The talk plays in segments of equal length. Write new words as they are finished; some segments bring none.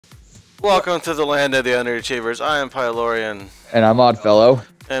Welcome to the land of the underachievers. I am Pylorian. And I'm Oddfellow.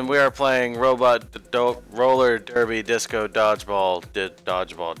 And we are playing roller derby disco dodgeball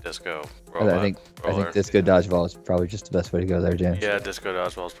disco. I think disco dodgeball is probably just the best way to go there, James. Yeah, disco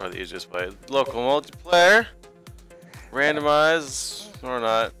dodgeball is probably the easiest way. Local multiplayer. Randomize or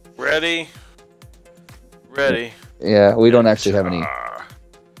not. Ready. Yeah, we don't actually have any.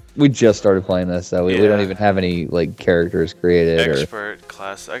 We just started playing this, so we don't even have any like characters created. Expert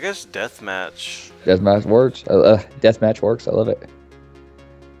class. I guess deathmatch. Deathmatch works. Deathmatch works. I love it.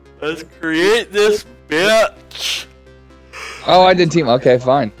 Let's create this bitch. Oh, I did team. Okay,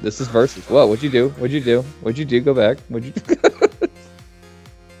 fine. This is versus. Whoa, what'd you do? What'd you do? What'd you do? Go back. What'd you do?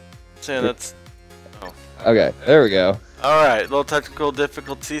 Saying that's. Oh. Okay, there we go. All right, little technical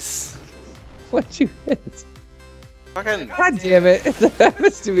difficulties. What'd you hit? Fucking. God damn it! That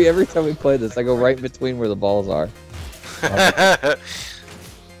happens to me every time we play this. I go right in between where the balls are.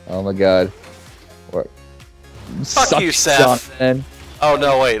 Oh my god. Fuck you, Seth. Jonathan. Oh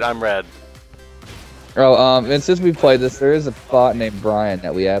no, wait, I'm red. Oh, and since we played this, there is a bot named Brian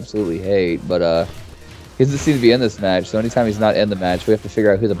that we absolutely hate, but he doesn't seem to be in this match. So anytime he's not in the match, we have to figure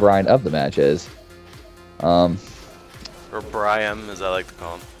out who the Brian of the match is. Or Brian, as I like to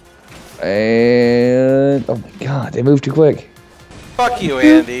call him. And oh my god, they moved too quick. Fuck you,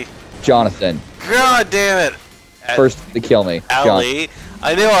 Andy. Jonathan. God damn it. First to kill me. Ali.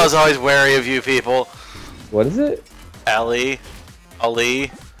 I knew I was always wary of you people. What is it? Ali. Ollie.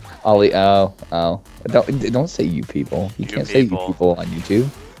 Oh. Don't say you people. You can't say you people on YouTube.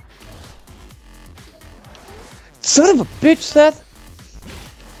 Son of a bitch, Seth.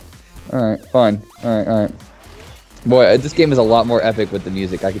 All right, fine. All right. Boy, this game is a lot more epic with the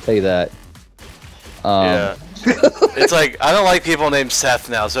music. I can tell you that. Yeah. It's like, I don't like people named Seth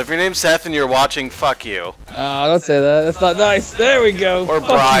now, so if you're named Seth and you're watching, fuck you. Oh, don't say that. That's not nice. There we go. Or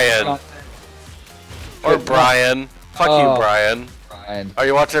Brian. Or Brian. Fuck you, Brian. Are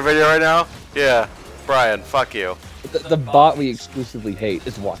you watching a video right now? Yeah. Brian, fuck you. The bot we exclusively hate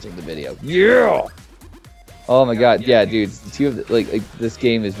is watching the video. Yeah! Oh my god, yeah, dude. Like this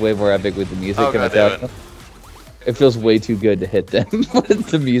game is way more epic with the music. Oh, God damn it. It feels way too good to hit them with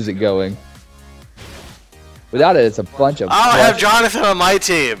the music going. Without it, it's a bunch of... I have Jonathan on my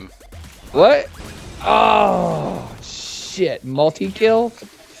team. What? Oh, shit. Multi-kill?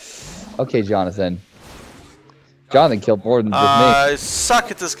 Okay, Jonathan. Jonathan killed more than just me. I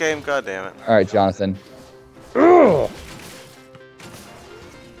suck at this game. God damn it. Alright, Jonathan. Ugh.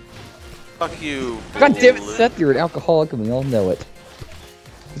 Fuck you. God damn it, Seth. You're an alcoholic and we all know it.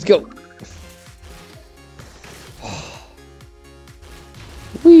 Let's go.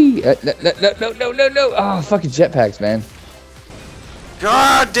 Wee! No! Oh, fucking jetpacks, man.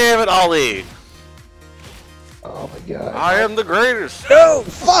 God damn it, Ali. Oh my god. I am the greatest. No!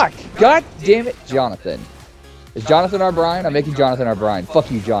 Fuck! God damn it, Jonathan. Is Jonathan our Brian? I'm making Jonathan our Brian. Fuck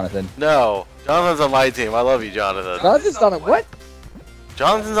you, Jonathan. No. Jonathan's on my team. I love you, Jonathan. Jonathan's on it. What?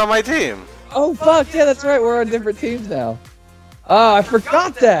 Jonathan's on my team. Oh, fuck. Yeah, that's right. We're on different teams now. Oh, I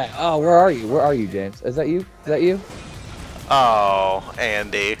forgot that. Oh, where are you? Where are you, James? Is that you? Is that you? Oh,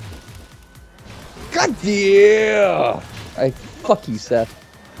 Andy. God damn! Fuck you, Seth.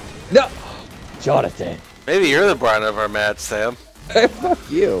 No! Jonathan. Maybe you're the Brian of our match, Sam. Fuck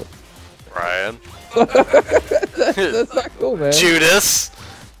you. Brian. That's not cool, man. Judas.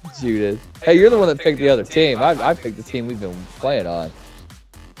 Hey, you're the one that picked the other team. I picked the team we've been playing on.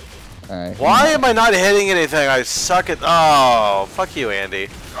 Alright. Why am I not hitting anything? I suck at... Oh, fuck you, Andy.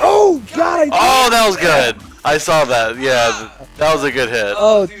 Oh, God! Oh, that was good. I saw that. Yeah, that was a good hit.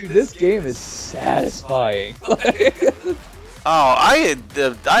 Oh, dude, this game is satisfying. I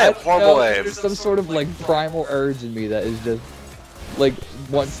have horrible aim. There's some sort of like primal urge in me that is just like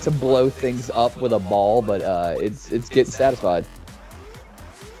wants to blow things up with a ball, but it's getting satisfied.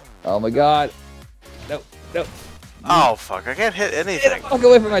 Oh my god! No. Oh fuck! I can't hit anything. Fuck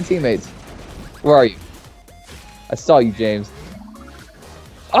away from my teammates. Where are you? I saw you, James.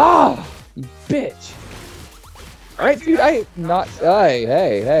 Ah, you bitch! All right, dude. I not.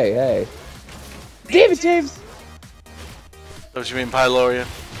 Hey. Damn it, James! Don't you mean Pylorian?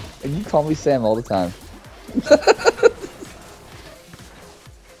 You call me Sam all the time.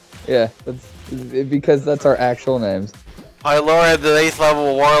 Yeah, because that's our actual names. Pylorian, the 8th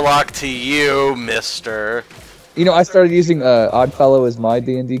level warlock to you, mister. You know, I started using Oddfellow as my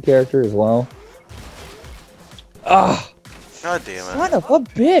D&D character as well. Ah! God damn it. Son of a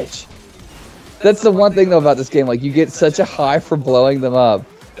bitch! That's the one thing though about this game, like you get such a high for blowing them up.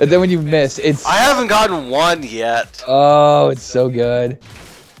 And then when you miss, it's... I haven't gotten one yet. Oh, it's so good.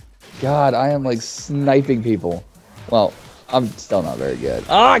 God, I am like sniping people. Well, I'm still not very good.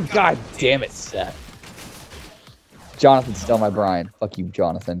 Ah, god damn it, Seth. Jonathan's still my Brian. Fuck you,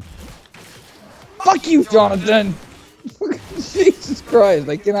 Jonathan. Fuck you, Jonathan! Jesus Christ,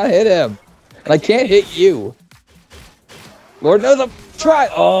 I cannot hit him. And I can't hit you. Lord knows I'm trying.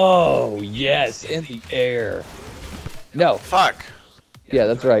 Oh, yes, in the air. No. Fuck. Yeah,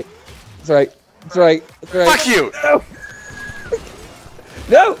 that's right. That's right. That's right. That's right. Fuck you! No!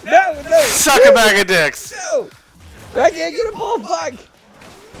 No, no, no! Suck a bag of dicks! No! I can't get a ball, fuck!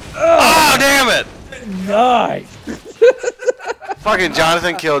 Oh, damn it! Nice! Fucking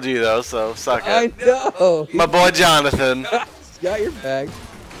Jonathan killed you, though, so suck it. I know! My boy Jonathan. Got your bag.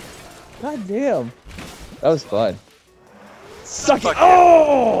 God damn. That was fun. Suck it!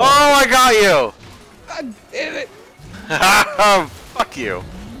 Oh! Oh, I got you! God damn it! Fuck you.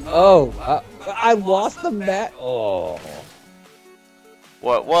 Oh, I lost the mat. Oh.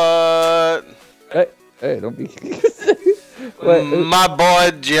 What? Hey, don't be. My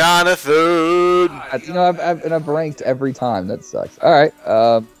boy Jonathan. You know, I've ranked every time. That sucks. All right.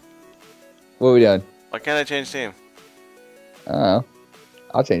 What are we doing? Why can't I change team? I don't know.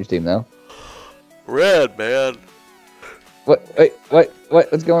 I'll change team though. Red, man. What? Wait.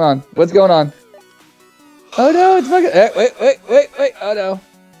 What's going on? What's going on? Oh no! It's fucking. Wait. Oh no.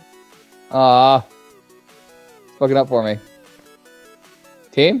 Aw. It's fucking up for me.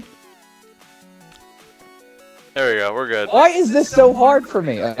 Team? There we go. We're good. Why is this so hard for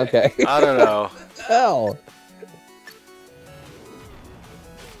me? Okay. I don't know. What the hell?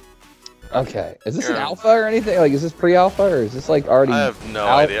 Okay. Is this an alpha or anything? Like, is this pre-alpha or is this like already? I have no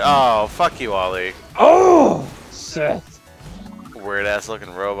idea. Oh, fuck you, Ollie. Oh, Seth. Weird ass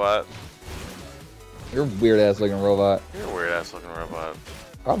looking robot. You're a weird ass looking robot. You're a weird ass looking robot.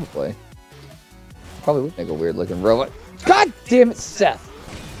 Probably. Probably would make a weird looking robot. God damn it, Seth.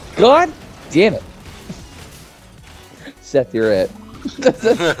 God damn it. Seth, you're it.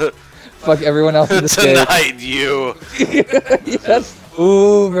 Fuck everyone else in the stage. Tonight, you. Yes.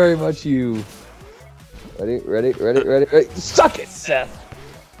 Ooh, very much you. Ready. Suck it, Seth.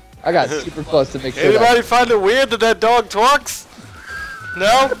 I got super close to make sure. Anybody find it weird that that dog talks?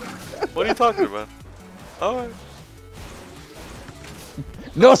 No? What are you talking about? Alright.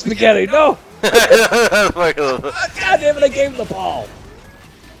 No spaghetti, no! God damn it, I gave him the ball.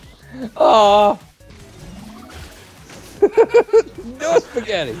 Aww. No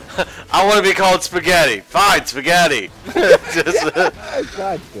spaghetti. I want to be called Spaghetti. Fine, Spaghetti. Just,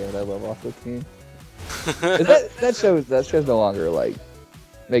 God damn it, I love Off the Team. That show's no longer like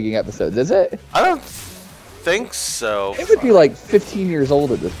making episodes, is it? I don't think so. It would be like 15 years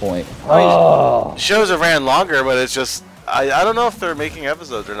old at this point. Oh. Shows have ran longer, but it's just I don't know if they're making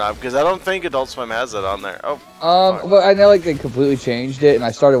episodes or not because I don't think Adult Swim has it on there. Oh. Well, I know like they completely changed it, and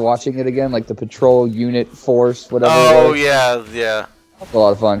I started watching it again, like the Patrol Unit Force, whatever. Oh yeah. That's a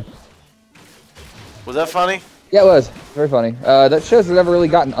lot of fun. Was that funny? Yeah, it was very funny. That show's never really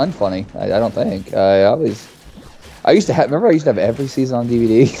gotten unfunny. I don't think. I used to have. Remember, I used to have every season on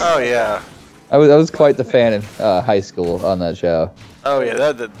DVD. Oh yeah. I was quite the fan in high school on that show. Oh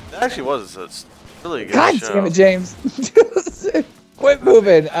yeah, that actually was a really good God show. damn it, James! Quit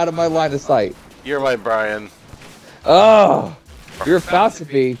moving out of my line of sight. You're my Brian. Oh, you're about to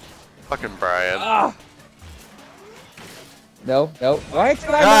be. Fucking Brian. Ah. No. Why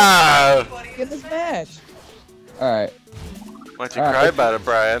can I not in this match? All right. Why don't you cry about it,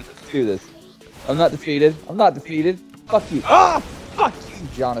 Brian? Let's do this. I'm not defeated. Fuck you. Ah! Fuck you,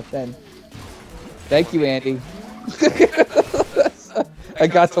 Jonathan. Thank you, Andy. I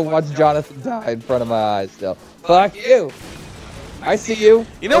got to watch Jonathan die in front of my eyes still. Fuck you. I see you.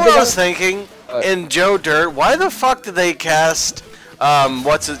 You know what I was thinking? In Joe Dirt, why the fuck did they cast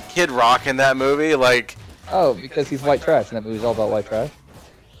Kid Rock in that movie? Like, oh, because he's white trash, and that movie's all about white trash.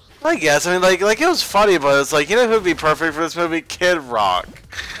 I guess. I mean, like it was funny, but it's like, you know who would be perfect for this movie? Kid Rock.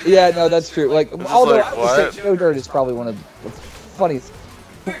 Yeah, no, that's true. Like, although like, I would say Joe Dirt is probably one of the funniest.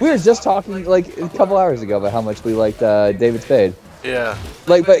 We were just talking like a couple hours ago about how much we liked David Spade. Yeah.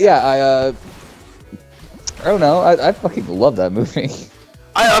 Like, but yeah, I don't know. I fucking love that movie.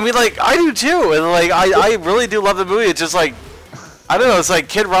 I mean, like, I do too, and like, I really do love the movie. It's just like, I don't know. It's like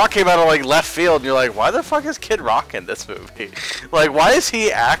Kid Rock came out of like left field, and you're like, why the fuck is Kid Rock in this movie? Like, why is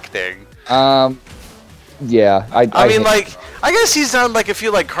he acting? Yeah. I mean, like, I guess he's done like a few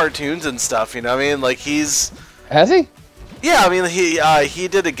like cartoons and stuff. You know what I mean? Like, he's. Has he? Yeah, I mean, he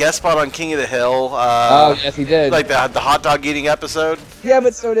did a guest spot on King of the Hill. Oh, yes, he did. Like the hot dog eating episode. Yeah,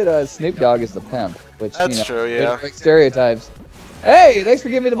 but so did Snoop Dogg as the pimp, which That's true. Yeah. Like stereotypes. Hey, thanks for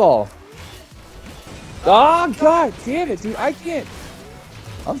giving me the ball. Oh God, damn it, dude! I can't.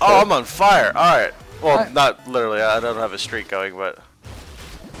 I'm on fire. All right. Well, not literally. I don't have a streak going, but.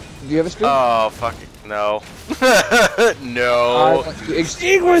 Do you have a streak? Oh, fuck it. No. No. I want to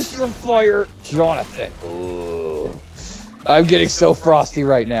extinguish the fire, Jonathan. Ooh. I'm getting so frosty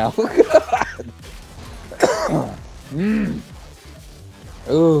right now.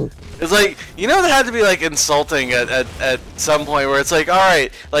 Ooh. It's like, you know, that had to be like insulting at some point where it's like, all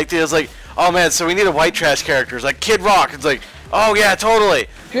right, like it's like, oh man, so we need a white trash character. It's like Kid Rock. It's like, oh yeah, totally.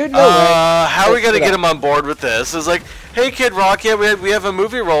 Dude, no way. How are we gonna get him on board with this? It's like, hey Kid Rock, yeah, we have a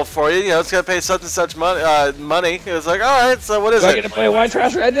movie role for you. You know, it's gonna pay such and such money. It's like, all right, so what is it? Am I gonna play a white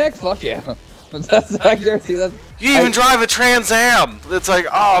trash redneck? Fuck yeah. That's I guarantee that. You even drive a Trans Am. It's like,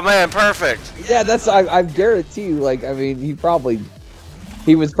 oh man, perfect. Yeah, that's I guarantee you. Like, I mean, he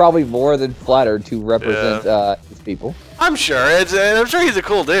was probably more than flattered to represent his people. I'm sure. I'm sure he's a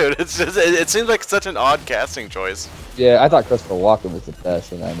cool dude. It's just, it seems like such an odd casting choice. Yeah, I thought Christopher Walken was the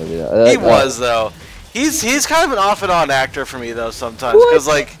best in that movie. He was though. He's kind of an off and on actor for me though sometimes because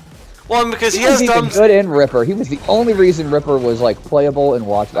like, well, because he has done good in Ripper. He was the only reason Ripper was like playable and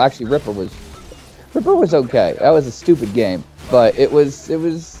watchable. Actually, Ripper was okay. That was a stupid game, but it was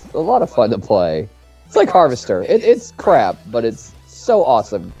a lot of fun to play. It's like Harvester. It's crap, but it's so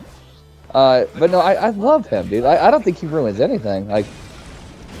awesome. But no, I love him, dude. I don't think he ruins anything. Like,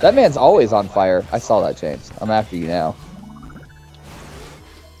 that man's always on fire. I saw that change. I'm after you now.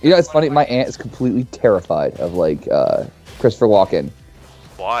 You know, it's funny. My aunt is completely terrified of like Christopher Walken.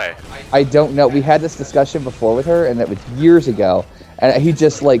 Why? I don't know. We had this discussion before with her, and it was years ago. And he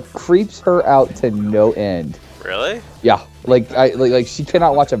just like creeps her out to no end. Really? Yeah. Like she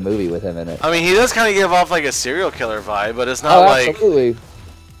cannot watch a movie with him in it. I mean, he does kind of give off like a serial killer vibe, but it's not like. Absolutely.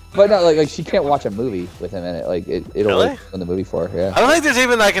 But no, like she can't watch a movie with him in it. Like it'll really? like, in the movie for her. Yeah. I don't think there's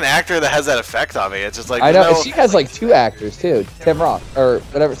even like an actor that has that effect on me. It's just like I know she has like 2 actors too. Tim Roth or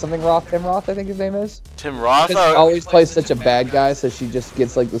whatever, something Roth. Tim Roth, I think his name is. Tim Roth. He always plays such a bad guy, so she just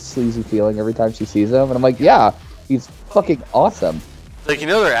gets like this sleazy feeling every time she sees him. And I'm like, yeah, he's fucking awesome. Like, you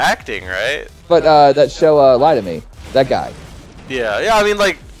know they're acting, right? But that show Lie to Me, that guy. Yeah. I mean,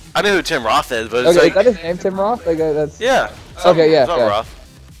 like, I know who Tim Roth is, but it's okay, like, is that his name, Tim Roth? Like that's. Yeah. Okay, yeah. Roth.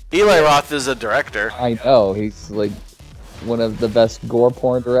 Eli Roth is a director. I know, he's like one of the best gore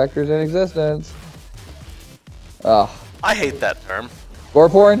porn directors in existence. I hate that term. Gore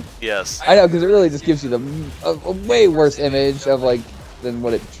porn? Yes. I know, because it really just gives you a way worse image of like than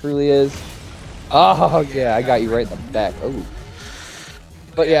what it truly is. Oh yeah, I got you right in the back. Oh.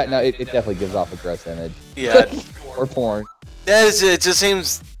 But yeah, no, it definitely gives off a gross image. Yeah. Gore porn. Yeah, it just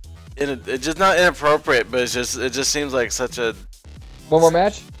seems, it's just not inappropriate, but it just seems like such a. One more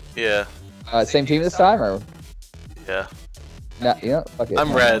match? Yeah. Same team this time, or? Yeah. Nah, you know, fuck it.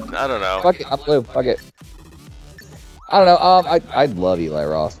 I'm red. I don't know. Fuck it. I'm blue. Fuck it. I don't know. I love Eli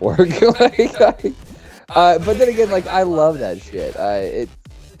Roth's work. But then again, like I love that shit.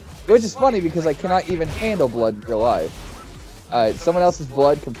 Which is funny because I cannot even handle blood in real life. Someone else's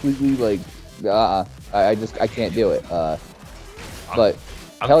blood completely like, I can't do it. But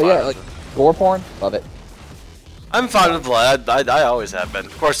I'm hell yeah, fine. like gore porn, love it. I'm fine with blood. I always have been.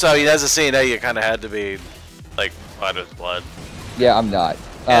 Of course, so as a CNA, you kind of had to be like fine with blood. Yeah, I'm not.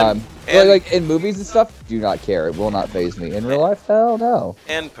 And like in movies and stuff, do not care. It will not faze me. In real life, hell no.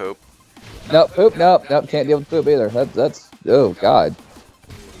 And poop. Nope, poop, nope. Can't deal with poop either. That's oh god.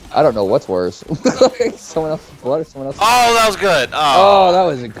 I don't know what's worse. Someone else's blood or someone else's. Oh, that was good. Oh, that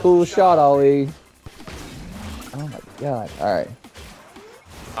was a cool shot, Ollie. Oh my god. All right.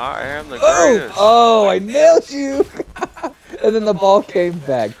 I am the greatest. Oh, I nailed you. And then the ball came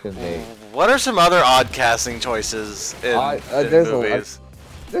back to me. What are some other odd casting choices in movies?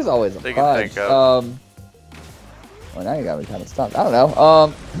 There's always a They bunch. can think of. Well, now you got me kind of stumped. I don't know.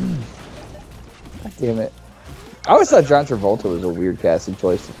 God damn it. I always thought John Travolta was a weird casting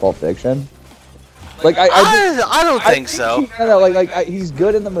choice for Pulp Fiction. Like I don't think so. He's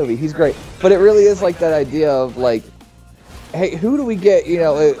good in the movie. He's great. But it really is like that idea of like, hey, who do we get? You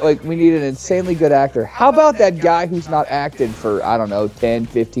know, like we need an insanely good actor. How about that guy who's not acted for, I don't know, 10,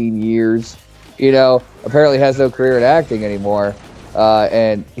 15 years? You know, apparently has no career in acting anymore.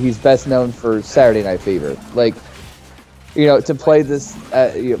 And he's best known for Saturday Night Fever. Like, you know, to play this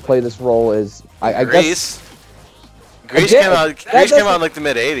role is, I guess. Grease came out in like the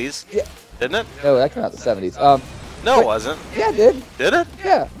mid '80s, yeah. Didn't it? No, that came out in the '70s. No, it wasn't. Yeah, it did. Did it?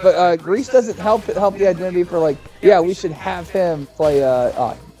 Yeah, but Grease doesn't help the identity for like, yeah, we should have him play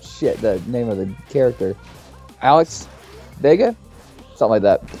the name of the character, Alex Vega, something like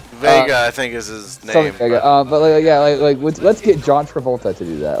that. Vega, I think is his name. Vega. But let's get John Travolta to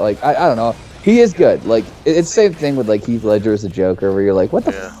do that. Like, I don't know, he is good. Like, it's the same thing with like Heath Ledger as a Joker, where you're like, what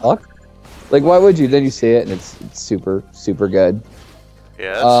the fuck? Like, why would you? Then you see it, and it's super, super good.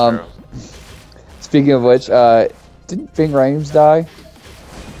 Yeah, that's true. Speaking of which, didn't Ving Rhames die?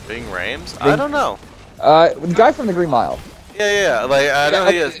 Ving Rhames? I don't know. The guy from the Green Mile. Yeah. Like I know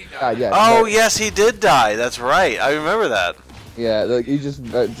he is. Yeah, oh yes, he did die. That's right. I remember that. Yeah, like, you just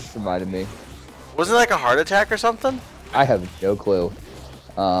reminded me. Wasn't it like a heart attack or something? I have no clue.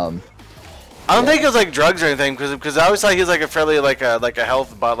 I don't think it was like drugs or anything, because I always thought he was like a fairly like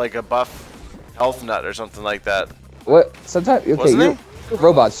a buff health nut or something like that. What? Sometimes okay, Wasn't your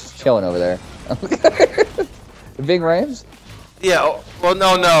robot's just chilling over there. Ving Rhames? Yeah. Oh, well,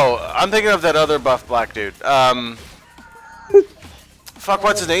 no. I'm thinking of that other buff black dude. Fuck,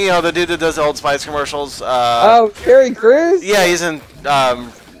 what's his name? You know, the dude that does the Old Spice commercials. Oh, Terry Crews? Yeah, he's in. I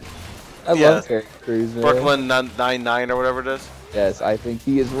love Terry Crews, man. Brooklyn 99 or whatever it is. Yes, I think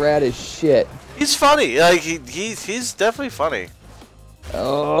he is rad as shit. He's funny. Like he's definitely funny.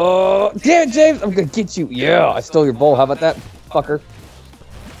 Oh, damn it, James! I'm gonna get you. Yeah, I stole your bowl. How about that, fucker?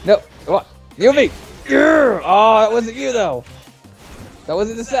 No, come on, you me. Yeah. Oh, that wasn't you though. That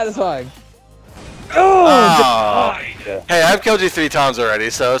wasn't as satisfying. Oh, hey, I've killed you 3 times already,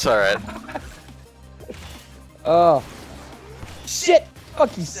 so it's alright. Oh, shit!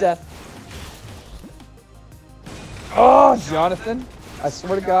 Fuck you, Seth. Oh, Jonathan! I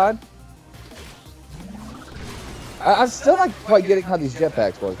swear to God. I'm still not quite getting how these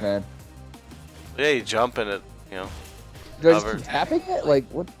jetpacks work, man. Yeah, you jump in it, you know. Do I just keep tapping it? Like,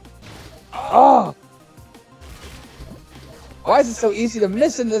 what? Oh! Why is it so easy to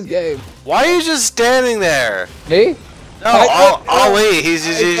miss in this game? Why are you just standing there? Me? No, Ali. He's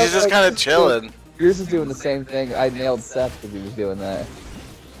just kind of chilling. Yours is doing the same thing. I nailed Seth because he was doing that.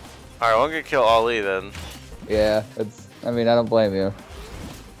 Alright, I'm gonna kill Ali then. Yeah, I mean, I don't blame you.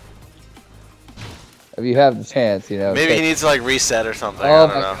 If you have the chance, you know. Maybe he needs to like reset or something. Oh I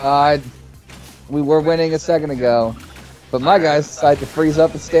don't know. my God. We were winning a second ago. But my guys decided to freeze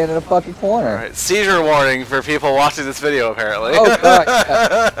up and stand in a fucking corner. Alright, seizure warning for people watching this video, apparently. Oh, God.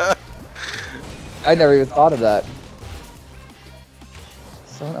 Yeah. I never even thought of that.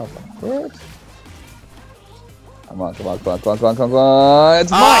 Son of a bitch. Come on.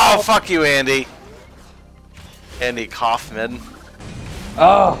 It's mine! Oh, fuck you, Andy. Andy Kaufman.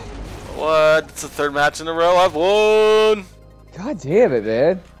 Oh. What? It's the 3rd match in a row I've won. God damn it,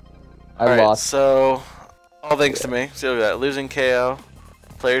 man. I lost. So, all thanks to me. See, look at that. Losing KO.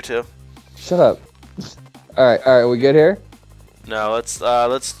 Player 2. Shut up. Alright, we good here? No,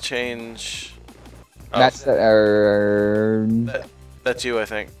 let's change. Oh, Match that, that's you, I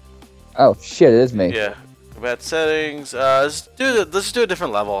think. Oh shit, it is me. Yeah. Combat settings. Let's do a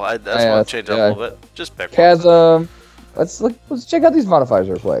different level. I just want to change it up a little bit. Just pick one. Chasm. Let's check out these modifiers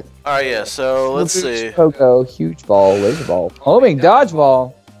real quick. Alright, yeah. So let's see. Pogo, huge ball, laser ball, homing,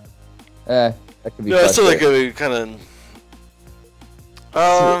 dodgeball. That could be. Yeah, it's still like a kind of.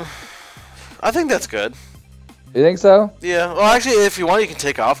 I think that's good. You think so? Yeah. Well, actually, if you want, you can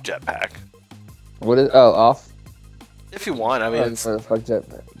take off jetpack. What is? Oh, off. If you want, I mean, it's, where the fuck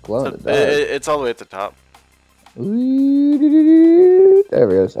jetpack? Glowing it's all the way at the top. There it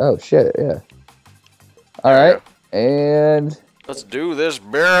goes. Oh shit, yeah. All right, and let's do this,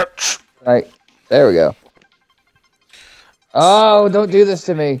 bitch. All right, there we go. Oh, don't do this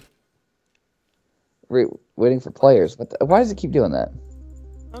to me. Waiting for players. Why does it keep doing that?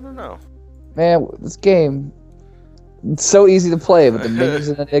 I don't know. Man, this game, it's so easy to play, but the menu's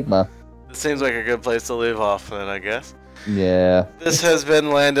an enigma. It seems like a good place to leave off then, I guess. Yeah. This has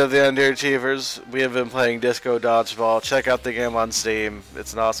been Land of the Underachievers. We have been playing Disco Dodgeball. Check out the game on Steam.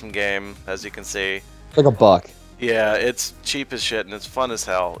 It's an awesome game, as you can see. It's like $1. Yeah, it's cheap as shit and it's fun as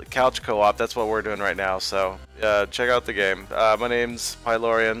hell. Couch co-op, that's what we're doing right now, so check out the game. My name's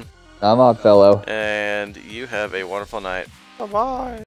Pylorian. I'm Oddfellow. And you have a wonderful night. Bye-bye.